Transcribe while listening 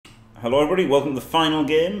Hello everybody, welcome to the final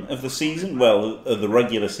game of the season, well, the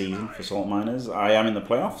regular season for Salt Miners. I am in the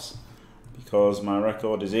playoffs because my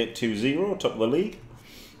record is 8-2-0, top of the league.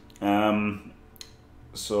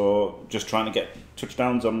 So just trying to get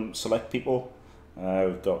touchdowns on select people.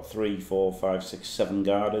 We've got 3, 4, 5, 6, 7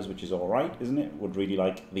 guarders, which is alright, isn't it? Would really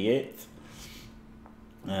like the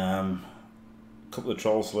 8th. Couple of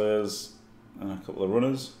Troll Slayers and a couple of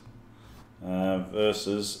runners.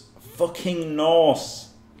 Versus fucking Norse.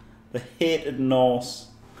 The hated Norse.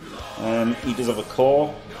 He does have a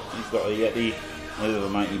claw. He's got a Yeti. He does have a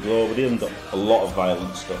mighty blow, but he hasn't got a lot of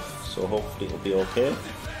violent stuff. So hopefully it'll be okay.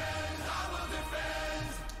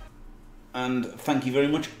 And thank you very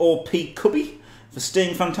much, OP Cubby, for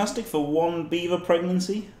staying fantastic for 1 beaver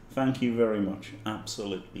pregnancy. Thank you very much.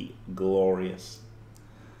 Absolutely glorious.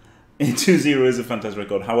 2-0 is a fantastic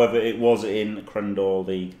record. However, it was in Crendorian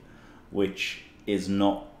League, which is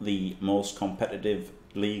not the most competitive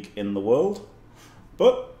league in the world,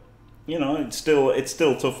 but you know, it's still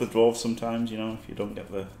tough with dwarves sometimes. You know, if you don't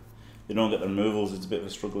get the removals, it's a bit of a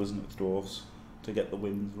struggle, isn't it, with dwarves to get the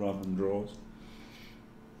wins rather than draws.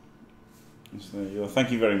 So there you go.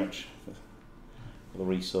 Thank you very much for the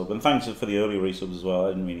resub, and thanks for the early resubs as well. I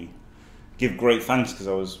didn't really give great thanks because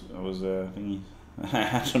I was thinking.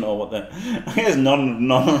 I don't know what the. I guess none.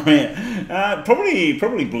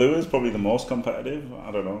 Probably blue is probably the most competitive.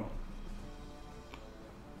 I don't know.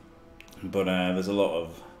 But there's a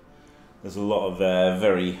lot of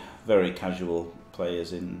very, very casual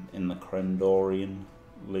players in the Crendorian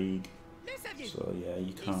League. So yeah,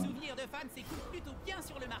 you can't.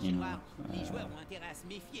 You know,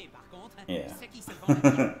 yeah.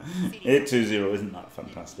 8-2-0 isn't that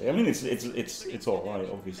fantastic? I mean, it's all right,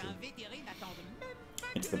 obviously.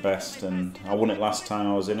 It's the best, and I won it last time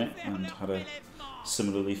I was in it and had a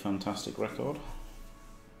similarly fantastic record.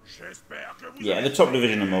 Yeah, the top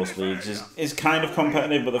division of most leagues is kind of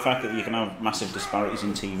competitive, but the fact that you can have massive disparities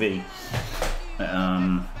in TV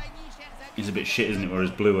is a bit shit, isn't it?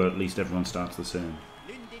 Whereas blue, at least everyone starts the same.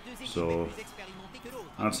 So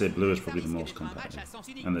I'd say blue is probably the most competitive,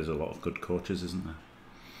 and there's a lot of good coaches, isn't there?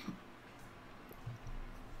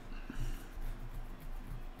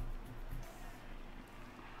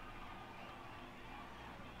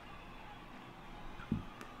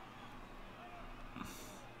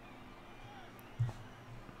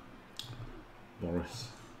 Boris.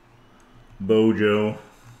 Bojo.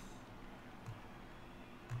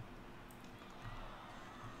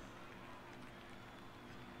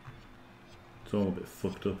 It's all a bit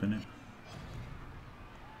fucked up, innit?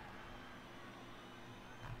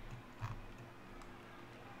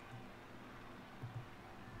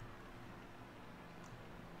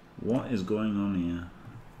 What is going on here?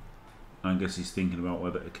 I guess he's thinking about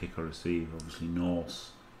whether to kick or receive. Obviously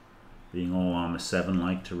Norse, being all armor 7,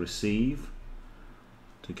 like to receive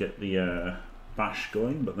to get the bash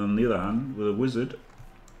going, but then on the other hand, with a wizard,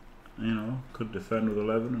 you know, could defend with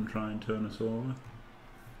 11 and try and turn us over.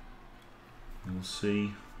 We'll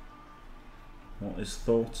see what his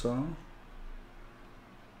thoughts are.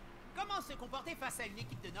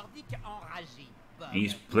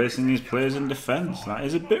 He's placing his players in defence. That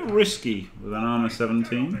is a bit risky with an armor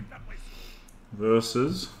 17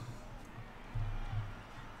 versus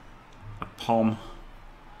a pom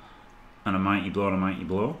and a mighty blow and a mighty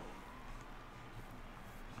blow.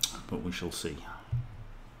 But we shall see.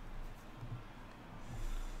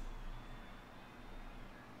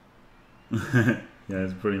 Yeah,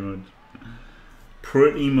 it's pretty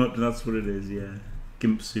much that's what it is. Yeah,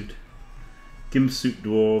 gimp suit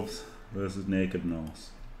dwarves versus naked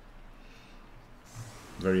Norse.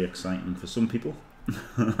 Very exciting for some people.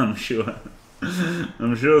 I'm sure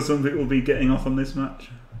some people will be getting off on this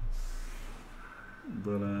match,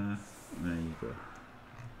 but there you go.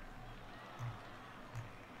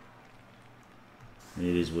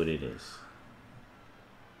 It is what it is.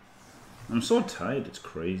 I'm so tired, it's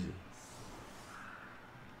crazy.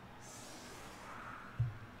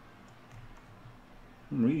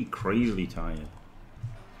 I'm really crazily tired.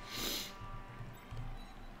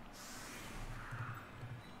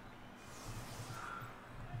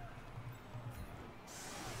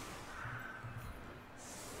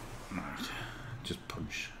 Right, just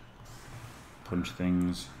punch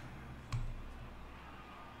things.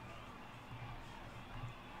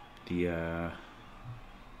 The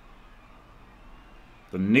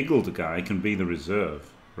niggled guy can be the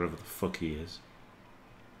reserve, wherever the fuck he is.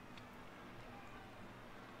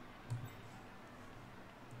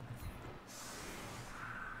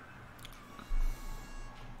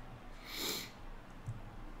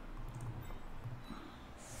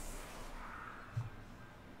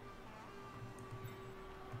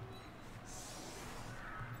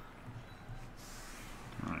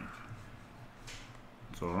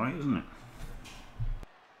 It's alright, isn't it?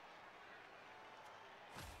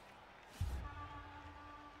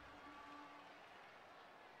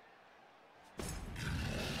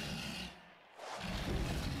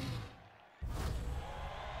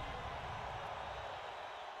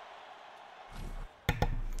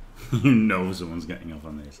 You know someone's getting off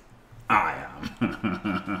on this. I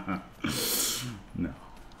am. No,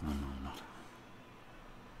 I'm not.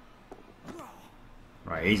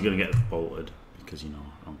 Right, he's gonna get bolted because, you know,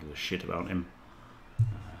 I don't give a shit about him.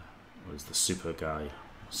 Whereas the super guy,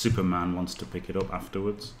 Superman, wants to pick it up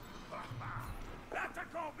afterwards.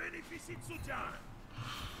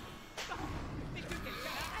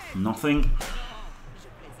 Nothing.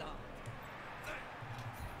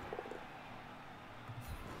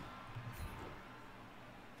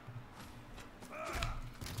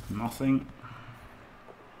 Nothing.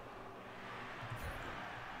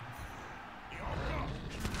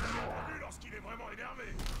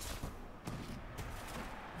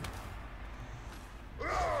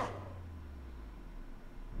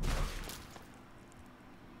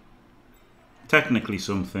 Technically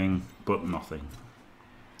something, but nothing.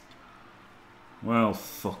 Well,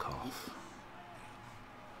 fuck off.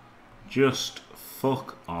 Just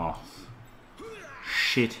fuck off.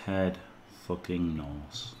 Shithead fucking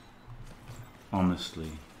Norse.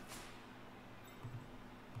 Honestly.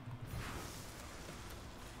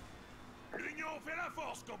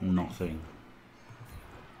 Nothing.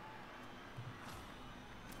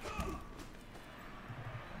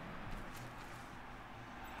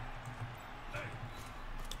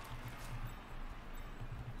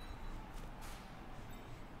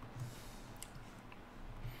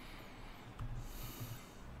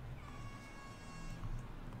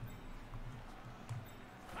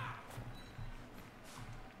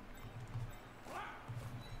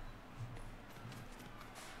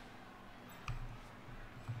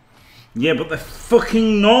 Yeah, but they're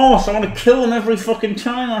fucking Norse. I want to kill them every fucking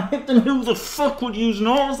time I hit them. Who the fuck would use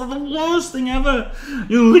Norse? They're the worst thing ever.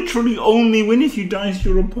 You literally only win if you dice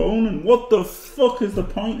your opponent. What the fuck is the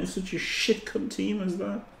point of such a shit cunt team as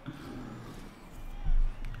that?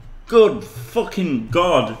 Good fucking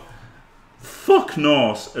God. Fuck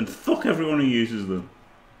Norse and fuck everyone who uses them.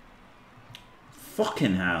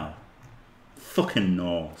 Fucking hell. Fucking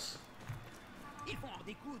Norse.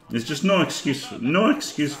 There's just no excuse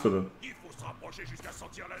for them. Jusqu'à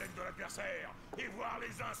sentir la laine de l'adversaire et voir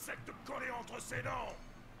les insectes coller entre ses dents.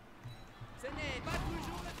 Ce n'est pas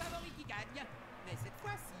toujours le favori qui gagne, mais cette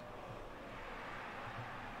fois-ci.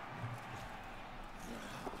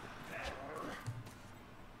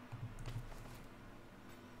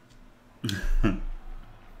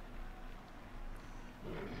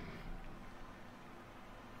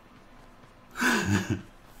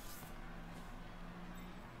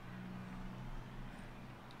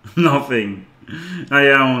 Nothing. Oh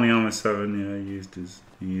yeah, I'm only on a 7. Yeah,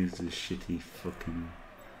 he used his shitty fucking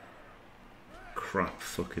crap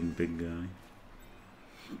fucking big guy.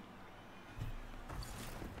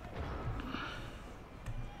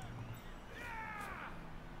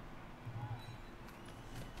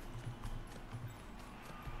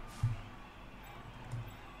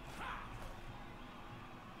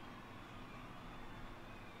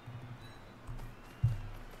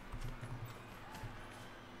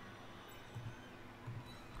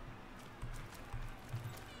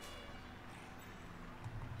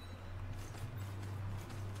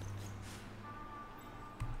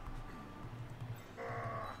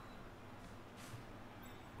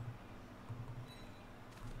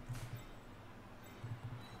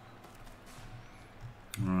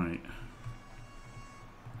 Right.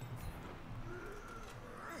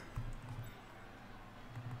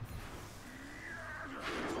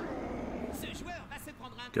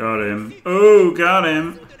 Got him. Oh, got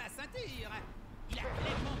him.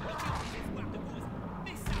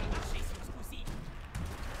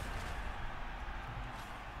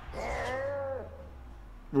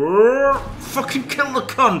 Fucking kill the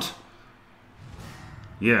cunt.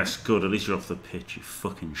 Yes, good. At least you're off the pitch, you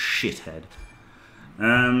fucking shithead.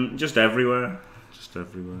 Just everywhere. Just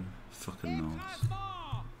everywhere. Fucking Norse.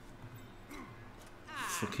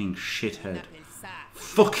 Fucking shithead.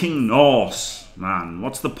 Fucking Norse, man.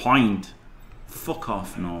 What's the point? Fuck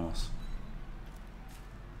off, Norse.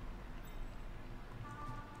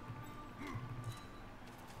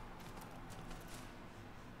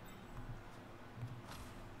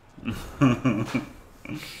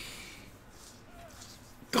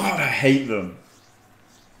 God, I hate them.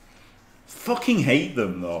 Fucking hate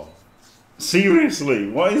them though. Seriously,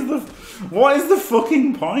 what is the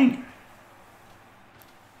fucking point?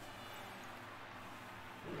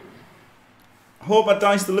 Hope I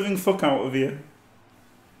dice the living fuck out of you.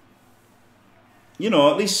 You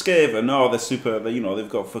know, at least Skaven, no, they're super, you know, they've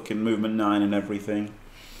got fucking movement 9 and everything.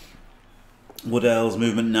 Wood Elves,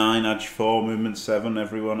 movement 9, edge 4, movement 7,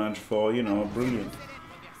 everyone edge 4, you know, brilliant.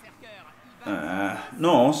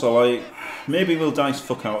 No, so like, maybe we'll dice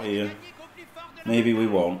fuck out here. Maybe we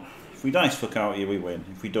won't. If we dice fuck out here, we win.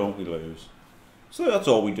 If we don't, we lose. So that's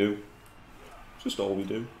all we do. It's just all we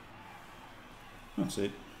do. That's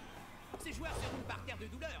it.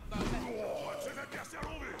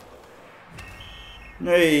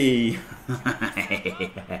 Hey!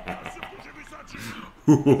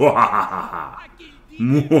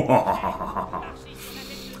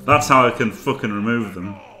 That's how I can fucking remove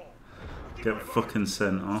them. Get fucking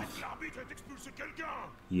sent off.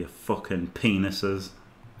 You fucking penises.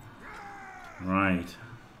 Right.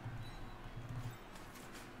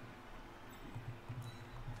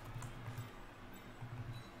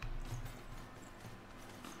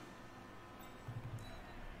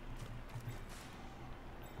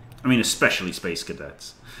 I mean, especially Space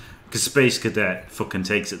Cadets. Because Space Cadet fucking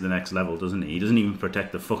takes it to the next level, doesn't he? He doesn't even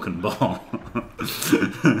protect the fucking ball.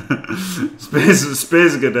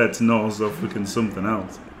 Space Cadets knows of fucking something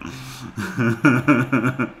else.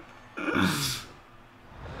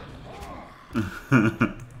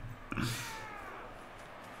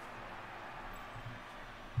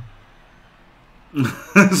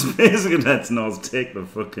 Space Cadets knows take the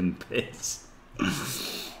fucking piss.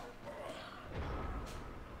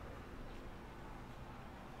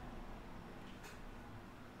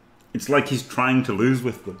 It's like he's trying to lose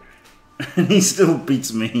with them. And he still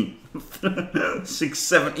beats me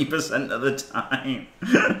 70% of the time.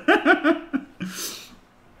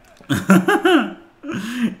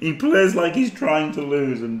 He plays like he's trying to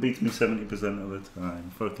lose and beats me 70% of the time.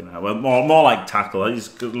 Fucking hell. Well, more like tackle. He's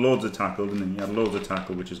got loads of tackle, didn't he? He had loads of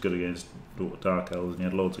tackle, which is good against Dark Elves, and he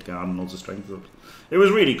had loads of guard and loads of strength ups. It was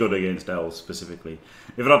really good against Elves, specifically.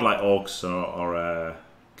 If it had like Orcs or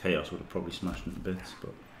Chaos, would have probably smashed him to bits,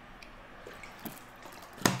 but...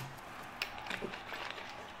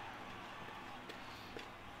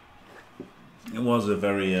 It was a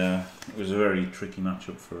very tricky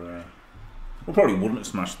matchup for. Well, probably wouldn't have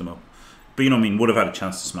smashed them up, but you know what I mean. Would have had a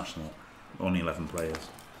chance to smash them up. Only 11 players,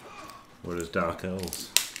 whereas Dark Elves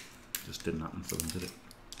just didn't happen for them, did it?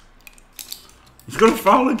 He's got a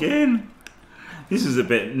foul again. This is a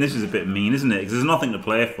bit mean, isn't it? Because there's nothing to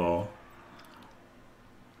play for.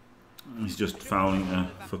 He's just fouling to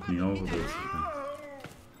fuck me over, basically.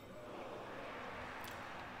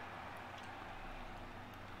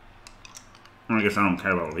 I guess I don't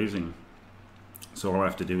care about losing. So all I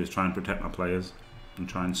have to do is try and protect my players and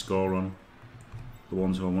try and score on the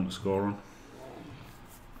ones who I want to score on.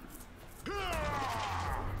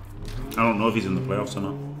 I don't know if he's in the playoffs or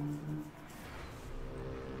not.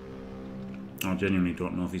 I genuinely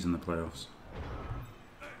don't know if he's in the playoffs.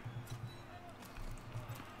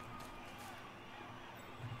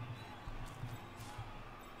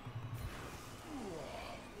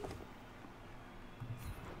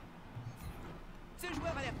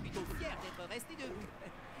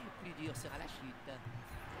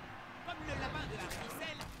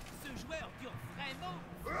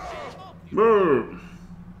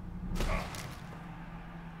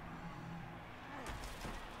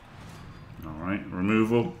 Alright,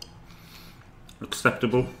 removal.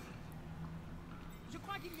 Acceptable.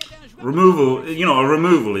 Removal, you know, a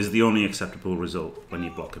removal is the only acceptable result when you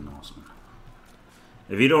block a Norseman.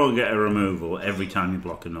 If you don't get a removal every time you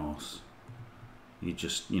block a Norse, you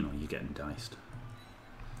just, you know, you're getting diced.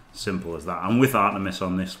 Simple as that. I'm with Artemis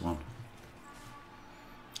on this one.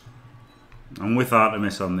 I'm with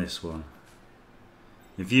Artemis on this one.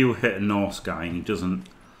 If you hit a Norse guy and he doesn't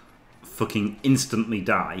fucking instantly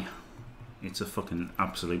die, it's a fucking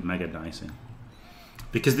absolute mega dicing.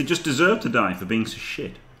 Because they just deserve to die for being so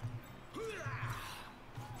shit.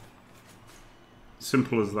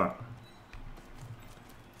 Simple as that.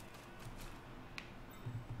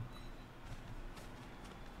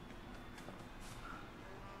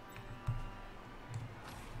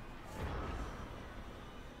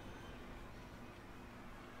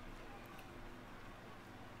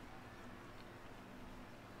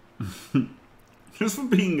 Just for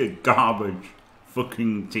being a garbage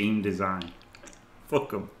fucking team design.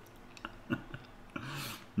 Fuck them.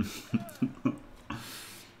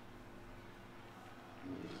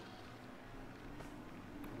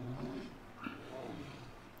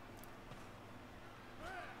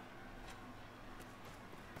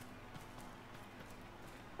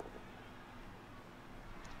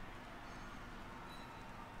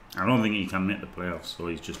 I don't think he can make the playoffs, so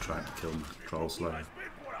he's just trying to kill me. Troll Slayer.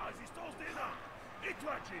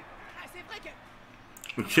 toi, Jake. Ah, c'est vrai que...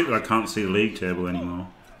 But shit, I can't see the league table anymore.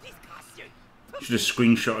 Disgracieux. Should have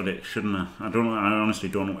screenshotted it, shouldn't I? I don't know. I honestly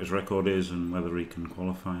don't know what his record is and whether he can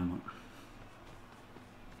qualify or not.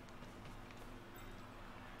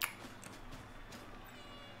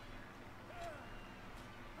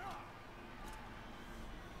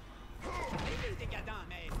 Les décadents,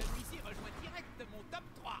 mais celui-ci rejoint direct mon top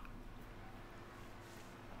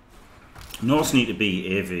 3. Norse need to be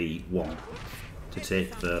AV1 to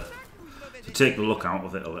take the look out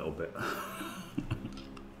of it a little bit.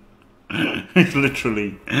 It's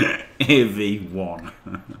literally AV1.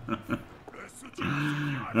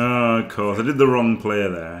 Oh, of course, I did the wrong play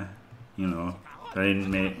there. You know, I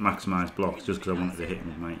didn't maximise blocks just because I wanted to hit him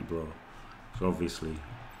with Mighty Blow. So obviously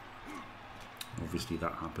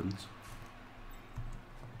that happens.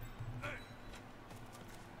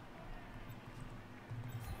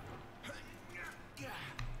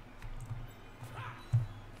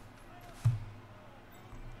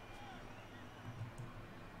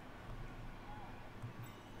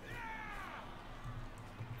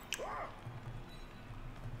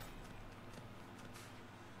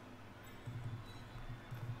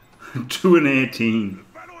 Two and 18.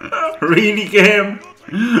 Really, game?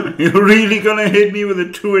 You're really gonna hit me with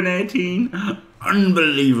a 2 and 18?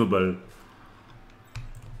 Unbelievable.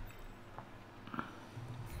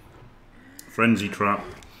 Frenzy trap.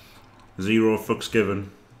 0 fucks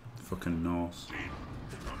given. Fucking Norse.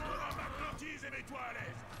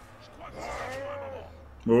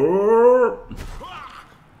 Oh.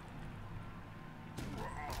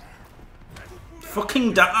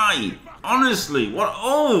 Fucking die! Honestly, what?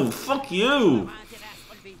 Oh, fuck you!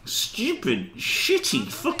 Stupid, shitty,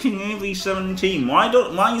 fucking AV17.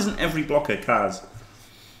 Why isn't every blocker Kaz?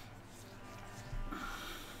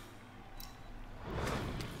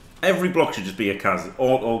 Every block should just be a Kaz,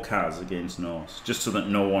 all Kaz against Norse, just so that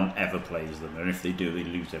no one ever plays them, and if they do, they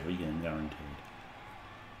lose every game, guaranteed.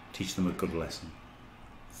 Teach them a good lesson.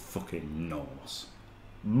 Fucking Norse.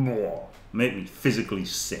 Make me physically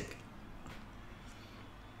sick.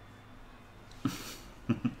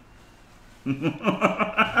 I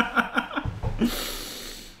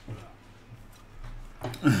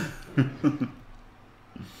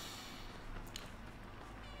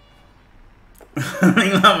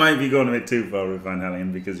think that might be going a bit too far with Van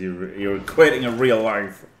Halen because you're equating a real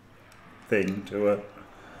life thing to a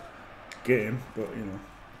game, but you know.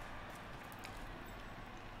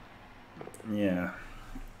 Yeah.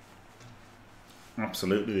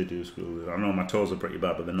 Absolutely they do school. I know my toes are pretty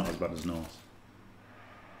bad, but they're not as bad as Norse.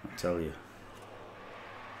 I tell you.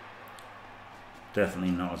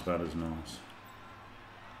 Definitely not as bad as Norse.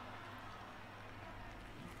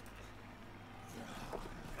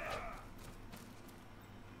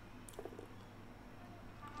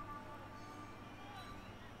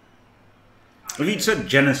 If you'd said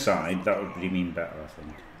genocide, that would mean better, I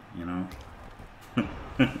think. You know?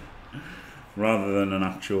 Rather than an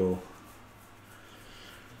actual...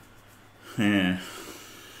 Yeah.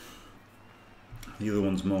 The other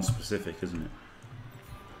one's more specific, isn't it?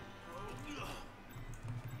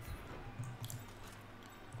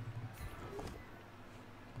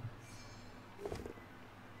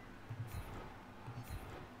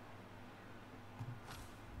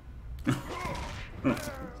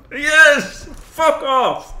 Yes! Fuck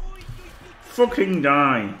off! Fucking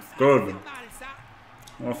die. Good.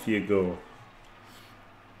 Off you go.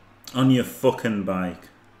 On your fucking bike.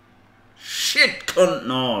 Shit, cunt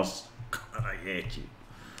Norse. God, I hate you.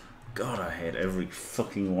 God, I hate every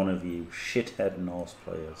fucking one of you shithead Norse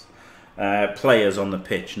players. Players on the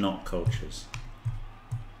pitch, not coaches.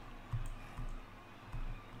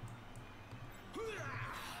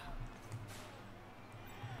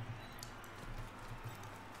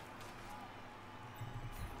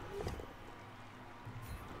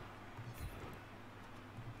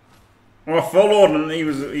 Oh, I followed and he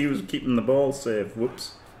was keeping the ball safe.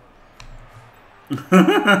 Whoops.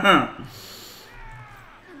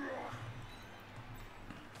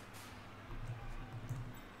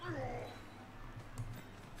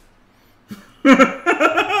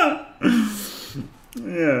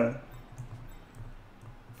 Yeah.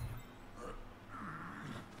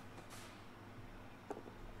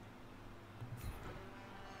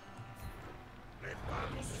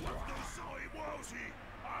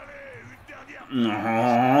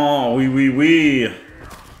 Oh, oui, oui, oui.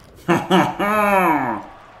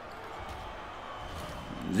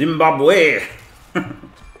 Zimbabwe.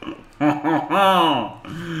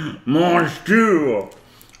 Mange-tu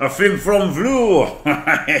a film from Vlou?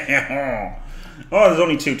 Oh, there's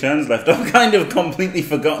only 2 turns left. I've kind of completely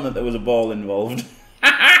forgotten that there was a ball involved.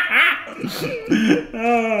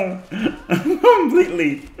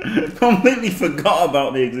 completely forgot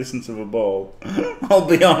about the existence of a ball. I'll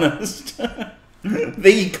be honest.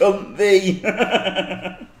 The cunt, the.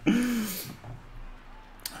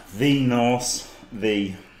 The Norse,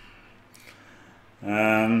 the.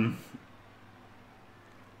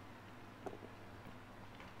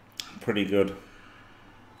 Pretty good.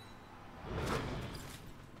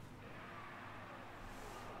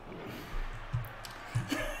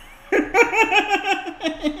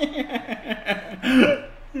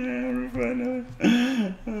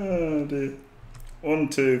 Oh dear. 1,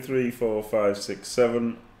 2, 3, 4, 5, 6,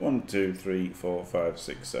 7. 1, 2, 3, 4, 5,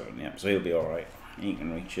 6, 7. Yep, so he'll be alright. He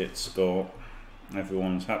can reach it, score.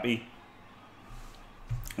 Everyone's happy.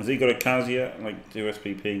 Has he got a Kaz yet? Like, do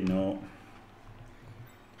SPP? No.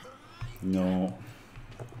 No.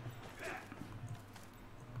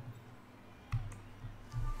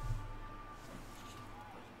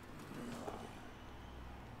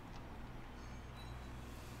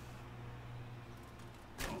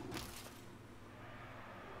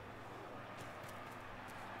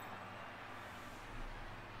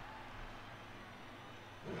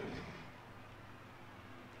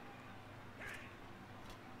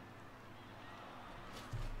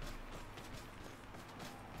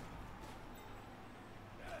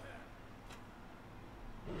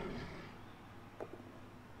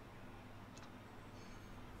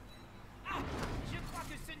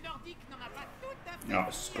 Oh,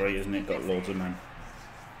 it's great, isn't it? Got loads of men.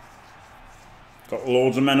 Got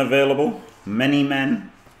loads of men available. Many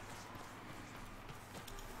men.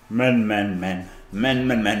 Men.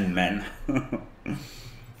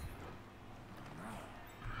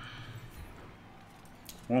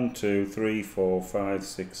 1, 2, 3, 4, 5,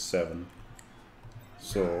 6, 7.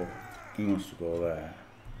 So, he wants to go there.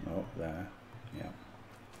 Oh, there. Yeah.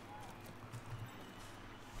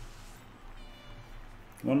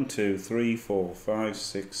 1, 2, 3, 4, 5,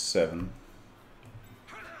 6, 7.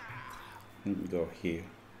 I think we go here.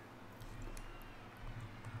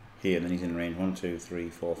 Here, then he's in range. 1, 2, 3,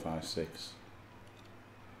 4, 5, 6.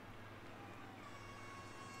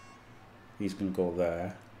 He's going to go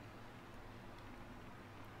there.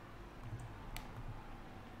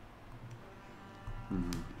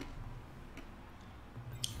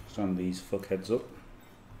 Stand these fuckheads up.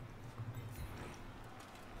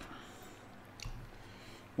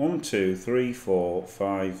 1, 2, 3, 4,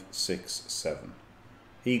 5, 6, 7.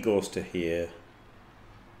 He goes to here.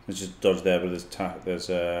 Let's just dodge there, but there's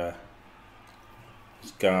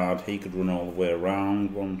guard. He could run all the way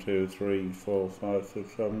around. 1, 2, 3, 4, 5,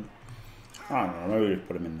 6, 7. I don't know. Maybe we just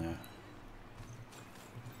put him in there.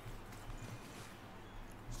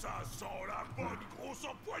 Ça sent la bonne grosse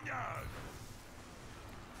empoignade.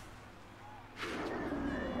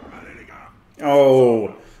 Allez les gars.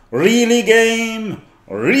 Oh, really, game?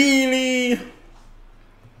 Really?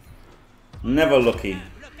 Never lucky.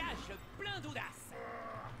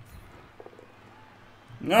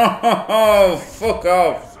 No, fuck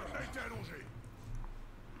off.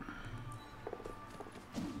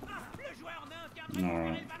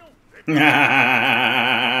 Alright.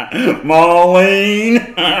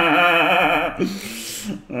 Marlene.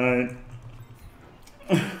 Alright.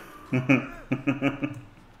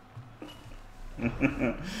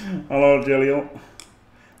 Hello, Jelly.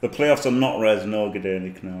 The playoffs are not res, no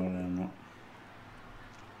Gdanik, no, they're not.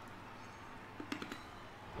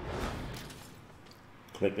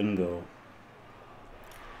 Click and go.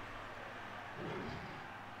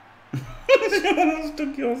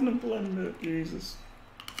 Stuck yours in a blender, Jesus.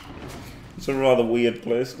 It's a rather weird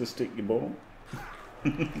place to stick your ball.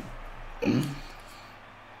 You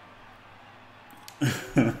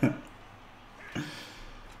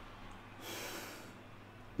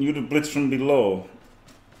would have blitzed from below.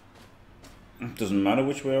 It doesn't matter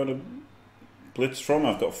which way I would have blitzed from.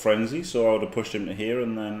 I've got frenzy, so I would have pushed him to here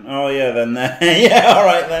and then. Oh yeah, then there. Yeah, all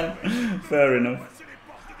right then. Fair enough.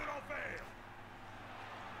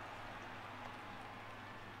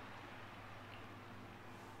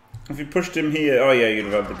 If you pushed him here, oh yeah, you'd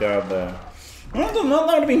have had the guard there. Well, I don't know,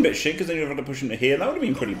 that would have been a bit shit because then you'd have had to push him to here. That would have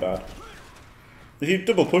been pretty bad. If you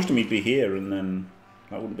double pushed him, he'd be here, and then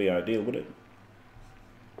that wouldn't be ideal, would it?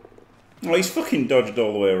 Oh, he's fucking dodged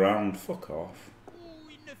all the way around. Fuck off.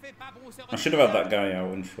 I should have had that guy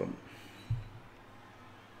out in front.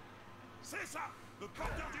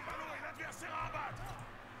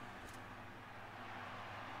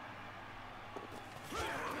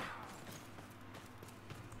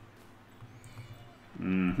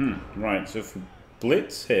 Right, so if we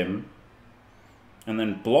blitz him and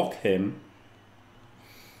then block him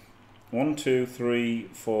 1, 2, 3,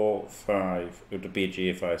 4, 5. It would be a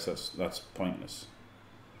GFI, so that's pointless.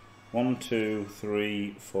 1, 2,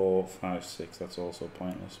 3, 4, 5, 6. That's also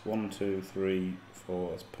pointless. 1, 2, 3, 4.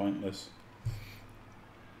 That's pointless.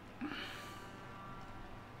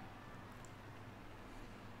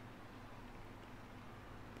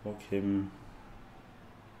 Block him.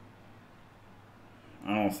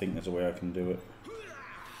 I don't think there's a way I can do it.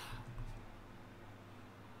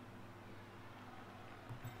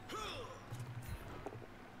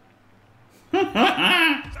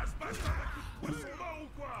 Ça se passe comme un coup de poisson mort ou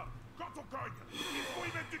quoi? Quand on cogne, il faut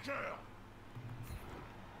y mettre du cœur.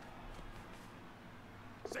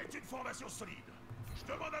 C'est une formation solide. Je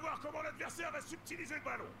demande à voir comment l'adversaire va subtiliser le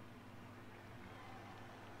ballon.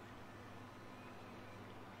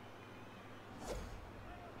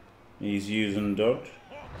 He's using dodge.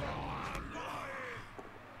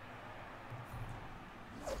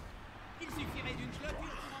 Il suffirait d'une clôture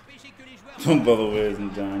pour empêcher que les joueurs... Don't bother waiting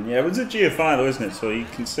down. Yeah, it's a GFI though, isn't it? So you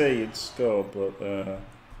can say you'd score, but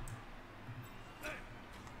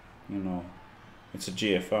you know, it's a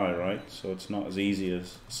GFI, right? So it's not as easy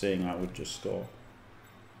as saying I would just score.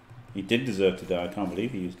 He did deserve to die. I can't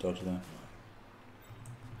believe he used dodge there.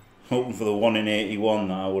 Hoping for the 1 in 81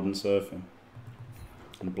 that I wouldn't serve him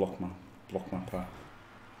and block my path.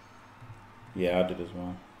 Yeah, I did as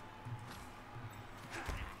well.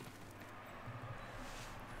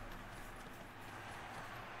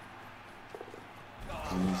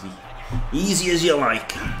 Easy as you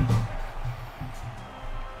like.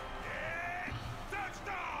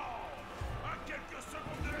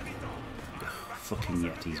 Fucking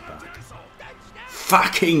Yeti's back.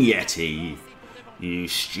 Fucking Yeti! You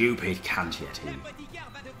stupid cunt Yeti.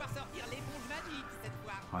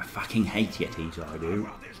 I fucking hate Yetis, I do.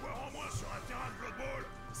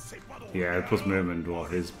 Yeah, plus movement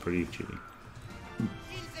dwarf is pretty cheating.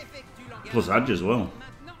 Plus edge as well.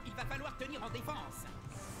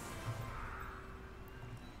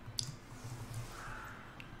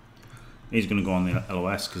 He's going to go on the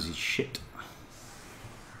LOS because he's shit.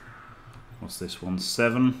 What's this one?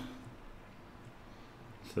 7.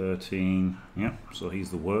 13. Yep, so he's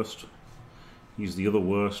the worst. He's the other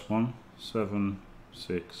worst one. 7,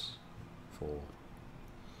 6, 4.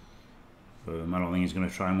 I don't think he's going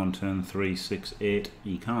to try in one turn. 3, 6, 8.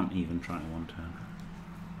 He can't even try in one turn.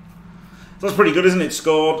 So that's pretty good, isn't it?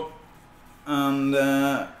 Scored. And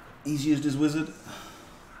he's used his wizard.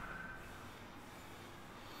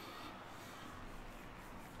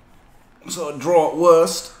 So a draw at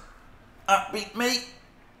worst. That beat me.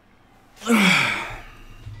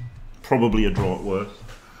 Probably a draw at worst.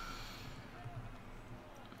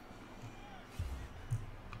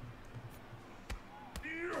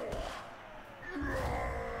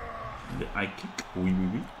 I kick. Oui, oui,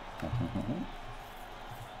 oui.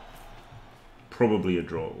 Probably a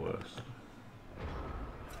draw at worst.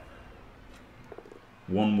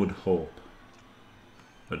 One would hope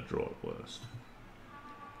a draw at worst.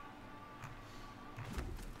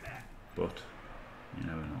 But you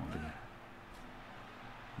never know, do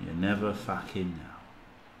you? You never fucking know.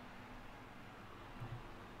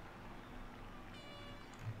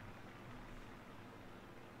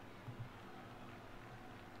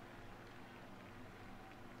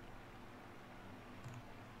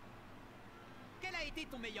 Quel a été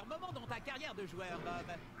ton meilleur moment dans ta carrière de joueur, Bob?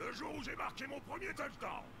 Le jour où j'ai marqué mon premier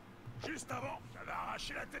touchdown. Juste avant, j'avais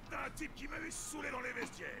arraché la tête d'un type qui m'avait saoulé dans les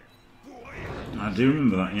vestiaires. Pour rire. I do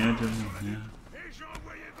remember that, yeah, yeah. Et j'ai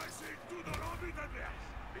envoyé passer tout dans l'embut adverse.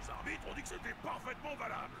 Les arbitres ont dit que c'était parfaitement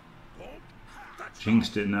valable. Donc,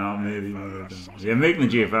 Jinxed it now, maybe. Yeah, making the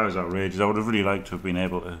GFI was outrageous. I would have really liked to have been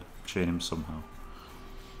able to chain him somehow.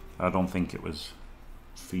 I don't think it was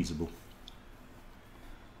feasible.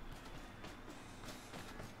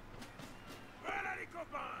 voilà les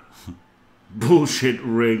copains. Bullshit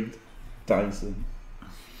rigged. Dyson.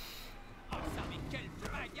 Oh, ça, mais quelle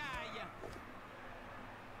pagaille!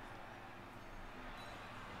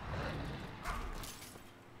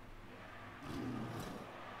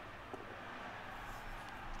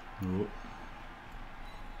 Oh.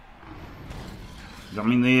 I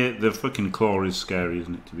mean, the fucking claw is scary,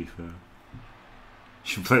 isn't it, to be fair? You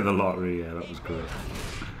should play the lottery, yeah, that was great.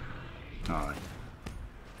 Alright.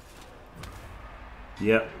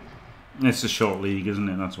 Yep. It's a short league, isn't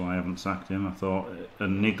it? That's why I haven't sacked him. I thought a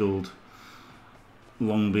niggled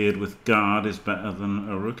Longbeard with guard is better than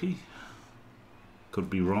a rookie. Could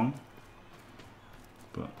be wrong,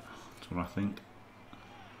 but that's what I think.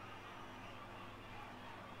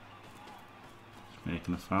 Just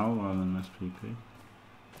making a foul rather than an SPP.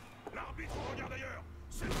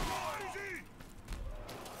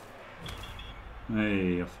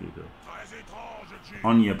 Hey, off you go. Très étrange, Jim.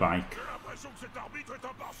 On your bike. J'ai l'impression que cet arbitre est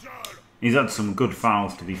impartial. He's had some good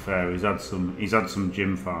fouls, to be fair. He's had some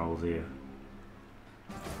gym fouls here.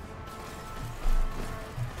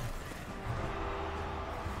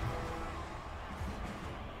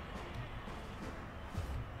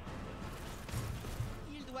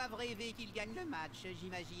 Ils doivent rêver qu'ils gagnent le match,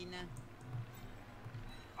 j'imagine.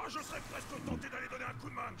 Ah, je serais presque tenté d'aller donner un coup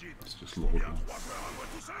de main, Jim. It's just Il y a Lord. 3 joueurs à moi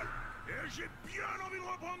tout seul, et j'ai bien envie de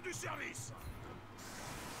reprendre du service.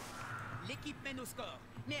 L'équipe mène au score,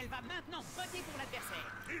 mais elle va maintenant voter pour l'adversaire.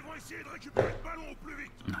 Ils vont essayer de récupérer le ballon au plus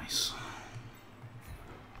vite. Nice.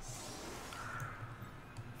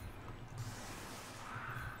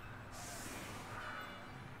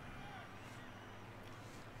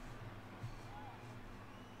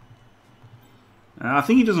 I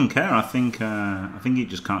think he doesn't care. I think he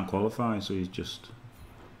just can't qualify, so he's just,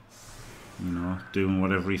 you know, doing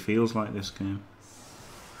whatever he feels like this game.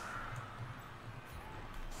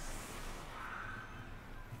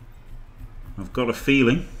 I've got a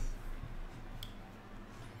feeling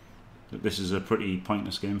that this is a pretty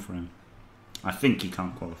pointless game for him. I think he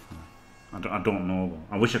can't qualify. I don't know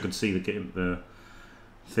though. I wish I could see the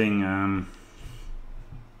thing.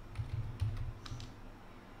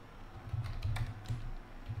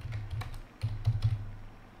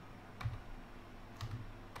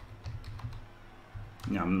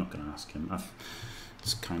 Yeah, I'm not going to ask him.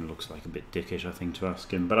 This kind of looks like a bit dickish, I think, to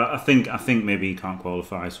ask him. But I think maybe he can't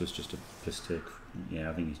qualify, so it's just a mistake. Yeah,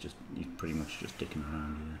 I think he's pretty much just dicking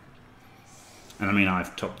around. Yeah. And I mean,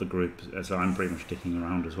 I've topped the group, so I'm pretty much dicking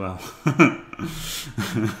around as well.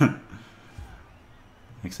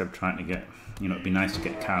 Except trying to get, you know, it'd be nice to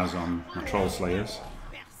get Kaz on my Troll Slayers.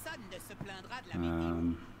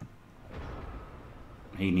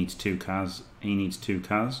 He needs 2 Kaz. He needs 2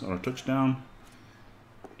 Kaz or a touchdown.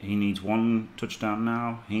 He needs 1 touchdown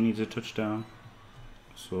now. He needs a touchdown.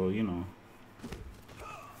 So, you know,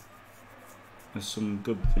 there's some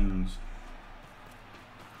good things.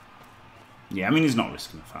 Yeah, I mean, he's not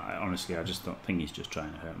risking a fight. Honestly, I just don't think he's just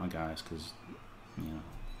trying to hurt my guys because, you know,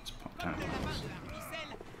 it's pop time.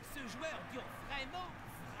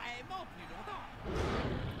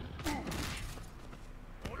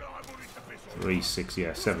 Three, 6,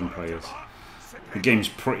 yeah, 7 players. The game's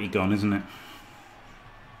pretty gone, isn't it?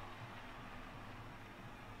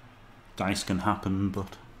 Dice can happen,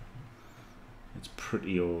 but it's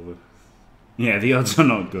pretty over. Yeah, the odds are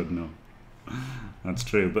not good, no. That's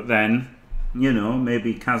true. But then, you know,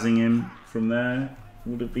 maybe Kazzing him from there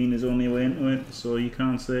would have been his only way into it, so you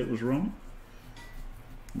can't say it was wrong.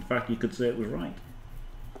 In fact, you could say it was right.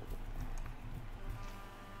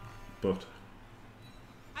 But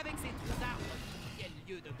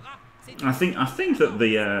I think that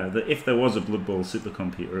that if there was a Blood Bowl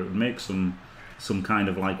supercomputer, it would make some kind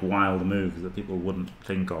of like wild moves that people wouldn't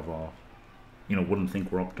think of, or, you know, wouldn't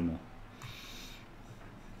think were optimal.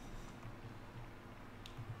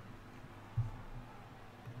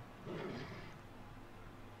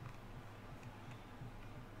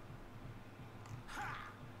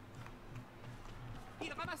 Il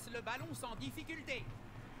ramasse le ballon sans difficulté.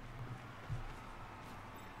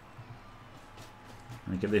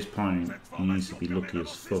 Like at this point, he needs to be lucky as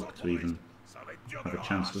fuck to even have a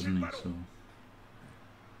chance, doesn't he? So,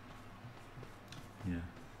 yeah.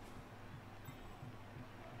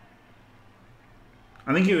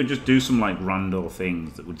 I think he would just do some like rando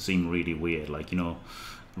things that would seem really weird, like, you know,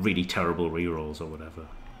 really terrible rerolls or whatever.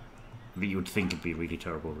 You would think it'd be really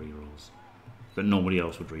terrible rerolls that nobody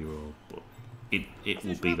else would reroll, but it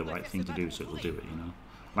will be the right thing to do, so it will do it, you know.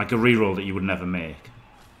 Like a reroll that you would never make.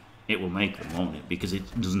 It will make them, won't it? Because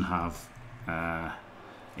it doesn't have,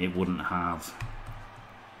 it wouldn't have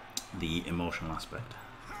the emotional aspect.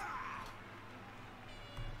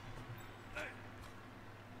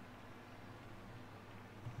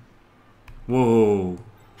 Whoa!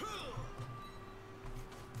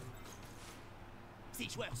 Ces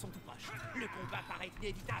joueurs sont tout proches. Le combat paraît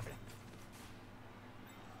inévitable.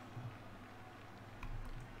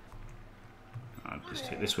 I just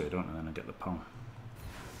hit this way, don't I? And then I get the palm.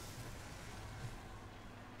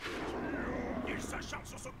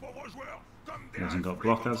 He hasn't got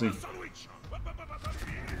block, has he?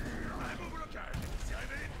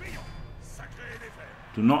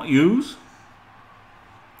 Do not use.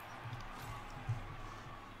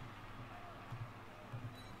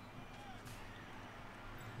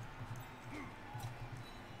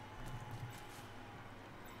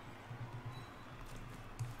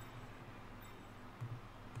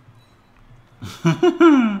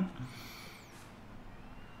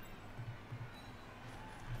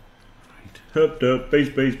 Up,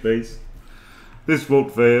 base. This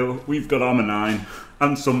won't fail. We've got armor 9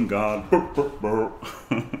 and some guard.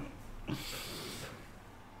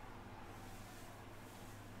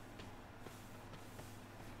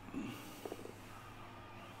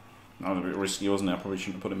 That was a bit risky, wasn't it? I probably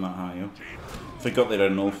shouldn't have put him that high up. If they got there,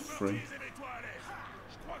 they'd null free.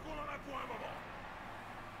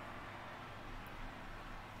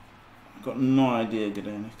 I've got no idea,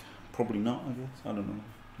 Gdanik. Probably not, I guess. I don't know.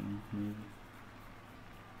 Maybe.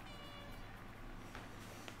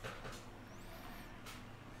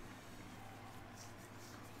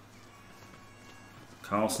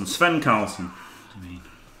 Carlson. Sven Carlson. I mean.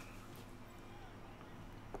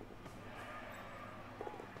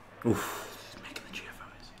 Oof, he's making the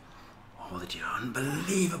GFIs. Oh, the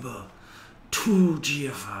unbelievable. 2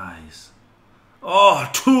 GFIs. Oh,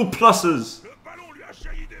 2 pluses.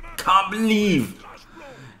 Can't believe.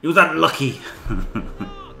 He was unlucky.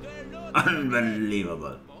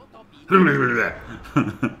 Unbelievable.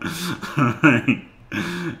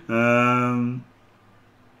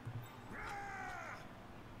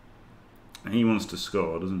 He wants to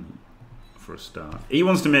score, doesn't he? For a start. He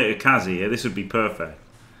wants to make a Kaz here. This would be perfect.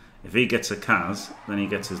 If he gets a Kaz, then he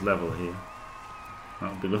gets his level here.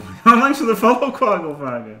 That would be lovely. Oh, thanks for the follow,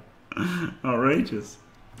 Quagglefagger. Outrageous.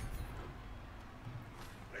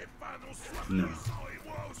 No.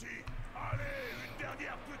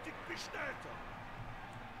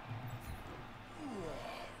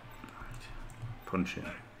 Punch him.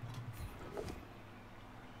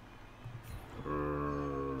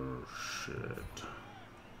 Shit.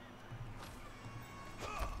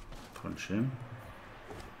 Punch him.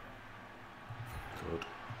 Good.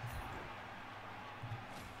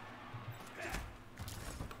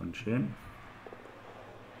 Punch him.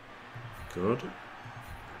 Good.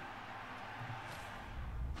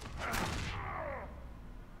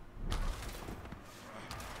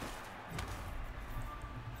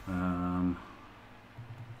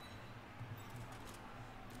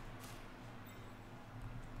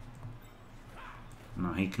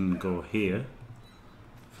 Now he can go here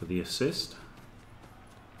for the assist.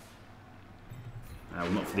 Well,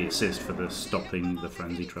 not for the assist, for the stopping the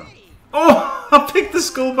frenzy trap. Oh! I picked the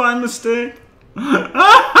skull by mistake!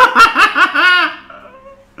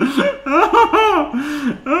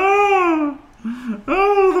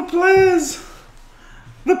 Oh, the players!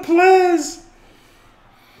 The players!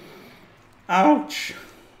 Ouch!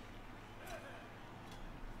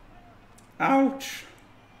 Ouch!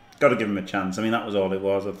 Got to give him a chance. I mean, that was all it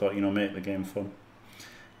was. I thought, you know, make the game fun.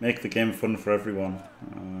 Make the game fun for everyone.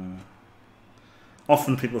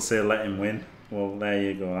 Often people say let him win. Well, there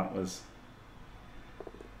you go. That was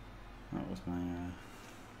my.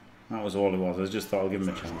 That was all it was. I just thought I'll give him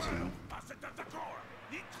a chance. You know.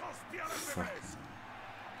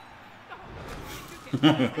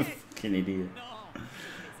 Fucking idiot.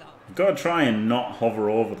 I've got to try and not hover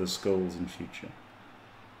over the skulls in future.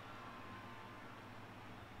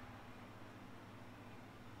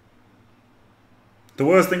 The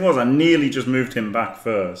worst thing was I nearly just moved him back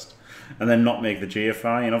first and then not make the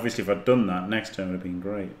GFI, and obviously if I'd done that, next turn would have been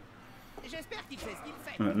great.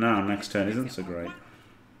 But now next turn isn't so great.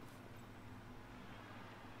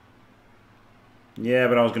 Yeah,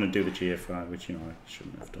 but I was going to do the GFI, which, you know, I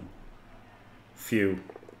shouldn't have done. Phew.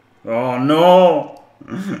 Oh, no!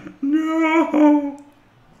 No!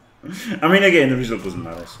 I mean, again, the result doesn't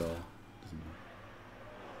matter, so...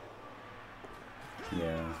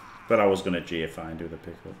 Yeah. But I was going to GFI and do the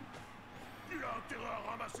pickup.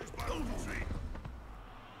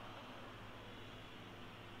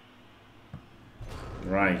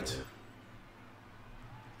 Right.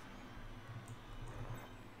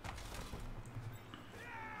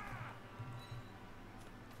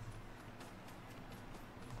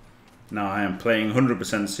 Now I am playing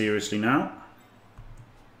 100% seriously now.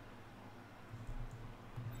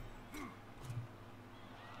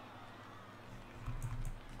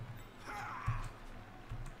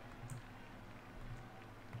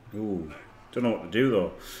 Ooh, don't know what to do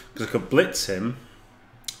though, because I could blitz him.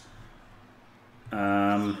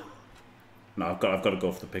 No, I've got to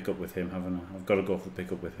go for the pickup with him, haven't I? I've got to go for the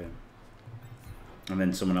pickup with him, and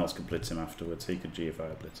then someone else could blitz him afterwards. He could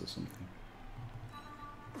GFI a blitz or something.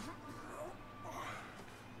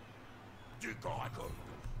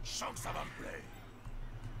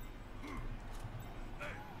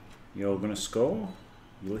 You're gonna score,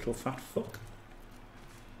 you little fat fuck.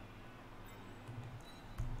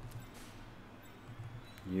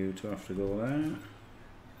 You two have to go there.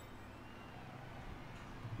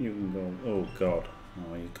 You can go. Oh god.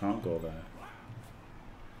 No, you can't go there.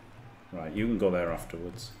 Right, you can go there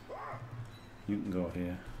afterwards. You can go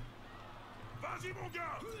here.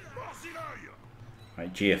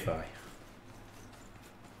 Right, GFI.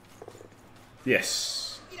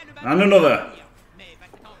 Yes. And another.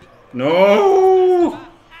 No.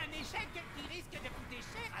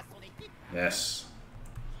 Yes.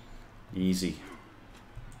 Easy.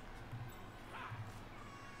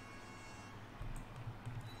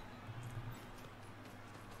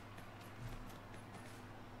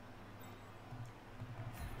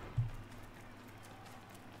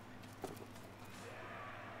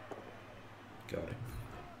 Got it.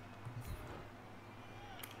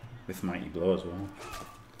 With mighty blow as well.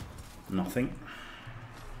 Nothing.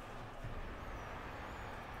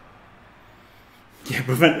 Yeah,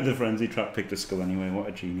 prevented the frenzy trap, picked a skull anyway. What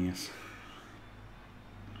a genius.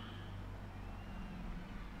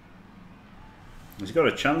 He's got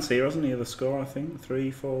a chance here, hasn't he? The score, I think. 3,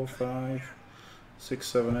 4, 5, 6,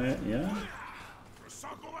 7, 8. Yeah.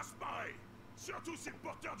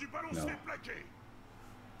 No.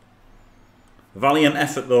 Valiant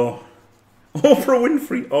effort though. Oprah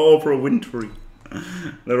Winfrey. Oprah Winfrey.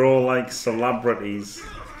 They're all like celebrities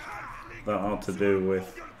that are to do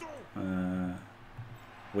with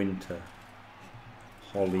winter.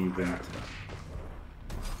 Holly Winter.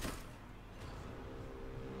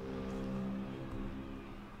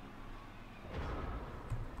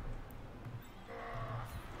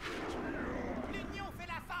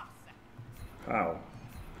 Pow.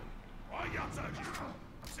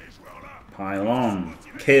 Pile on.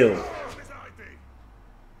 Kill.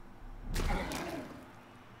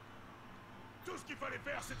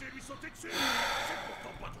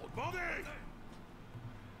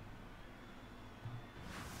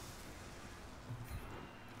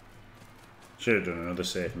 Should have done another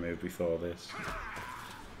safe move before this.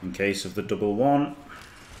 In case of the double one.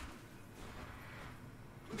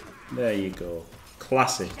 There you go.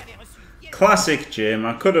 Classic. Classic Jim.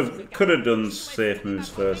 I could have done safe moves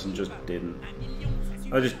first and just didn't.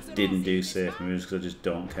 I just didn't do safe moves because I just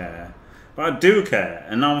don't care. But I do care,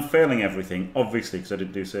 and now I'm failing everything, obviously, because I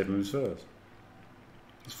didn't do safe moves first.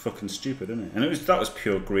 It's fucking stupid, isn't it? And that was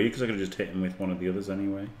pure greed, because I could have just hit him with one of the others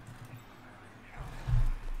anyway.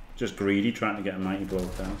 Just greedy, trying to get a mighty blow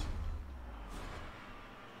down.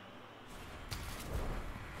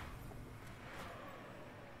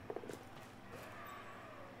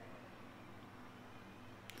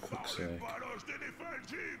 Fuck's sake.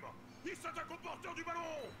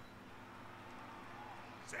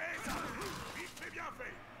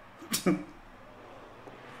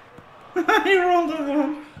 He rolled a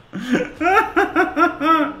 1.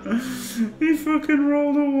 He fucking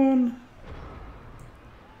rolled a 1.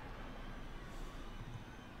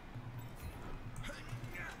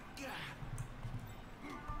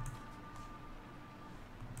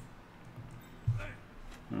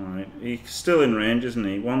 Alright, he's still in range, isn't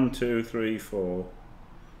he? 1, 2, 3, 4.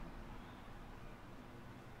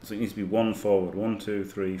 So it needs to be 1 forward. 1, 2,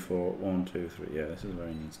 3, 4. 1, 2, 3. Yeah, this is where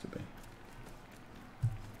he needs to be.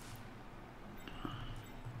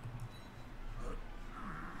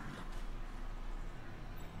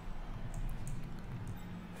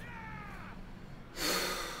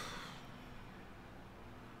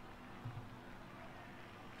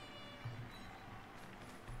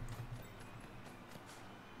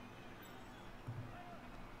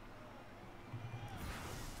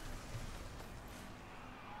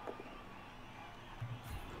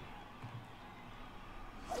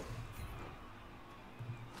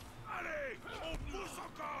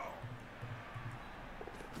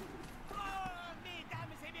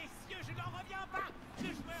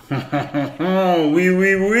 Oui,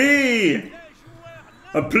 oui, oui!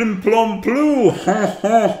 A plim plom plou! Ha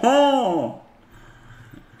ha ha!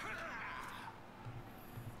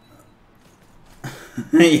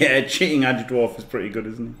 Yeah, cheating Dwarf is pretty good,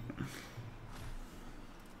 isn't he?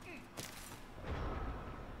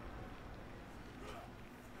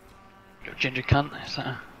 Little ginger cunt, is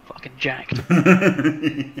that fucking jacked?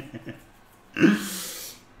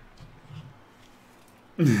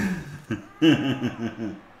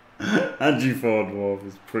 Agi4 Dwarf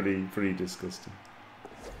is pretty disgusting.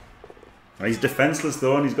 Oh, he's defenseless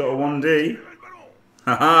though, and he's got a 1D.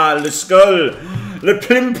 Haha, le skull! Le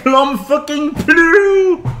plim plom fucking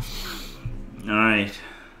plou! Alright.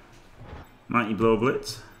 Mighty blow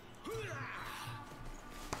blitz.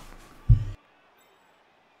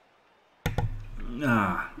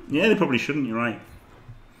 Ah, yeah, they probably shouldn't, you're right.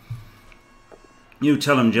 You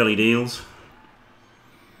tell him, Jelly Deals.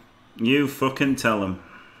 You fucking tell him.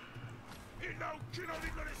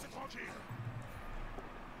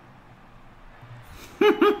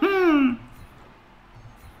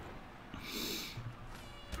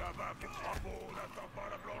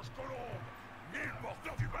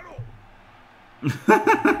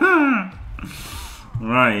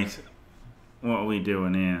 Right. What are we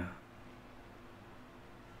doing here?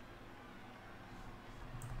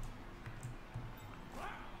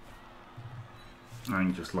 I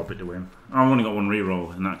can just lob it to him. I've only got one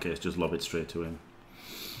reroll. In that case, just lob it straight to him.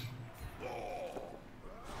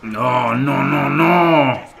 Oh, no, no,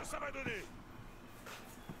 no!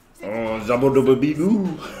 Oh,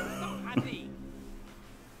 zabodobabiboo!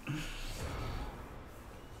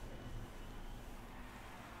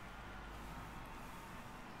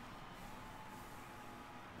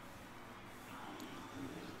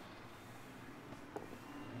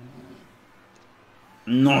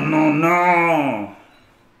 No, no, no!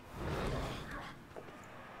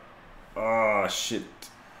 Oh, shit.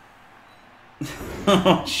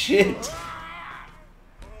 Oh, shit!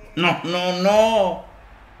 No, no, no!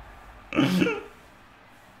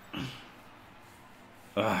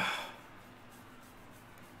 Ah.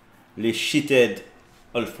 Les shithead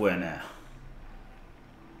Ulfwener.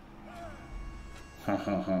 Ha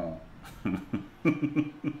ha ha.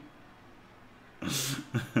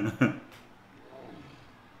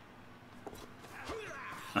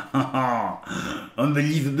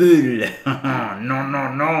 Unbelievable! No,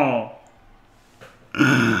 no, no!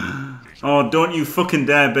 Oh, don't you fucking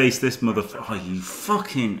dare base this motherfucker. Oh, you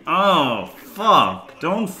fucking... Oh, fuck.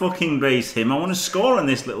 Don't fucking base him. I want to score on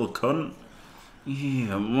this little cunt.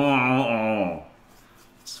 Yeah. Oh.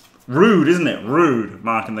 It's rude, isn't it? Rude.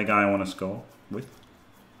 Marking the guy I want to score with.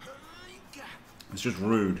 It's just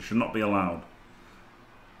rude. Should not be allowed.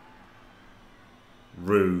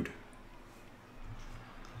 Rude.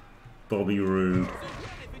 Bobby Rude.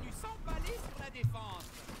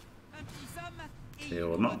 Yeah,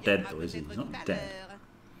 well, not dead though, is he? He's not dead.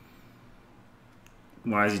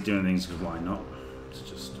 Why is he doing things? Because why not? It's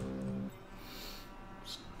just,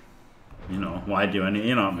 you know, why do any?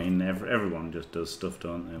 You know what I mean? Everyone just does stuff,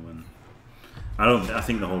 don't they? When I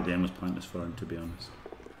think the whole game was pointless for him, to be honest.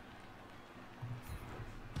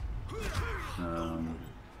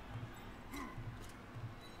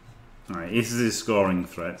 Alright, this is his scoring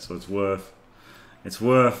threat, so it's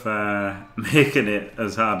worth making it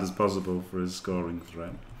as hard as possible for his scoring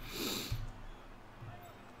threat.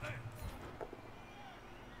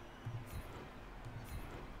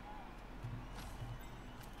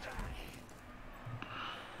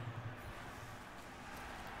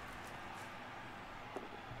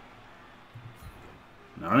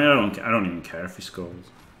 I mean, I don't even care if he scores.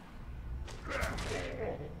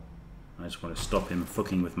 I just want to stop him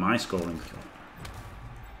fucking with my scoring threat.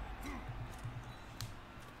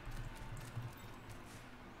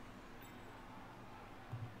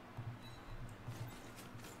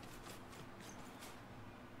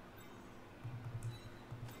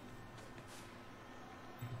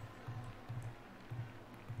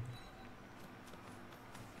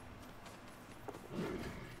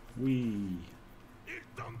 Oui. Il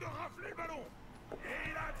tente de rafler le ballon.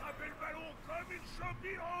 Et il a attrapé le ballon comme une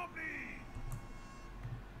chopine remplie.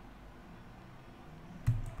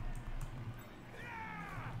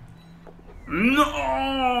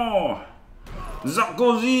 No!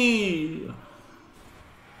 Sarkozy!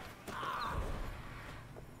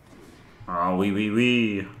 Ah, oui, oui,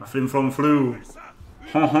 oui. A flim from flu.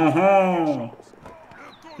 Ha ha ha.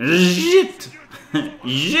 Shit!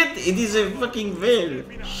 Shit! It is a fucking veil.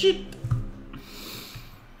 Shit!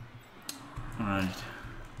 Right.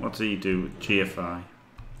 What do you do with GFI?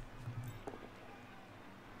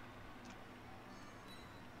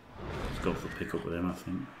 Let's go for pickup with him, I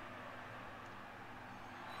think.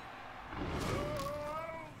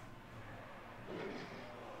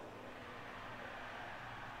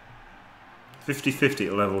 50-50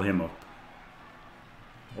 to level him up.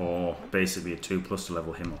 Or basically a 2+ to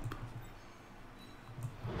level him up.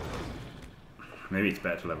 Maybe it's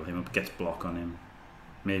better to level him up. Gets block on him.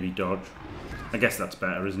 Maybe dodge. I guess that's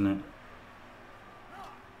better, isn't it?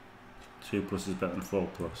 2+ is better than 4+.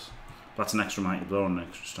 That's an extra mighty blow and an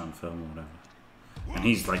extra stand film or whatever. And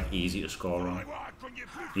he's like easy to score on.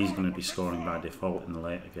 He's going to be scoring by default in the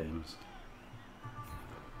later games.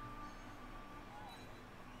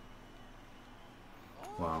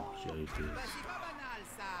 Wow, JPs.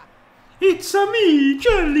 It's a me,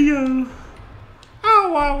 Jelio!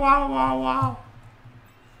 Ow, wow, wow, wow, wow.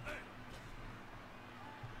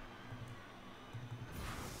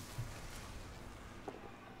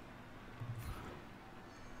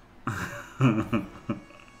 I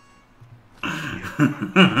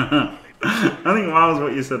think that was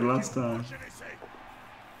what you said last time.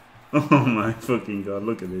 Oh my fucking god,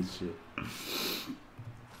 look at this shit.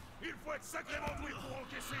 Il faut être sacrément doué pour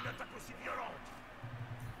encaisser une attaque aussi violente.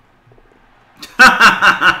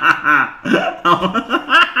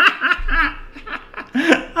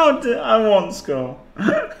 I won't score.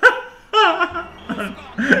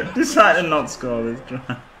 Decide to not score this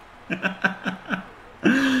drive.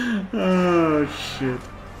 Oh shit.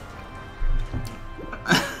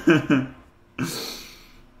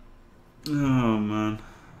 Oh man.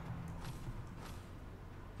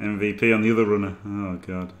 MVP on the other runner. Oh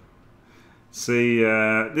god. See,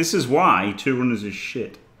 this is why 2 runners is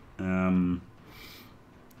shit.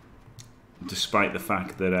 Despite the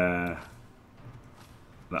fact that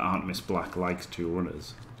Artemis Black likes 2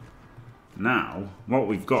 runners. Now, what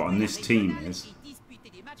we've got on this team is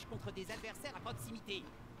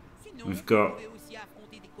we've got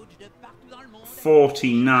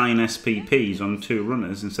 49 SPPs on 2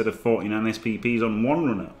 runners instead of 49 SPPs on 1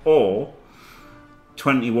 runner, or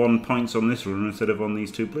 21 points on this runner instead of on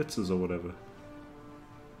these 2 blitzers or whatever.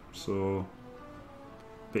 So,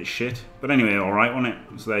 bit shit. But anyway, alright, wasn't it?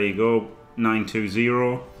 So there you go,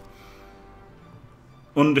 9-2-0.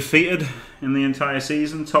 Undefeated in the entire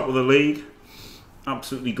season, top of the league.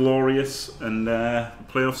 Absolutely glorious, and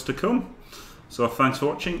playoffs to come. So thanks for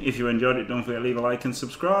watching. If you enjoyed it, don't forget to leave a like and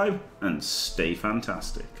subscribe, and stay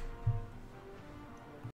fantastic.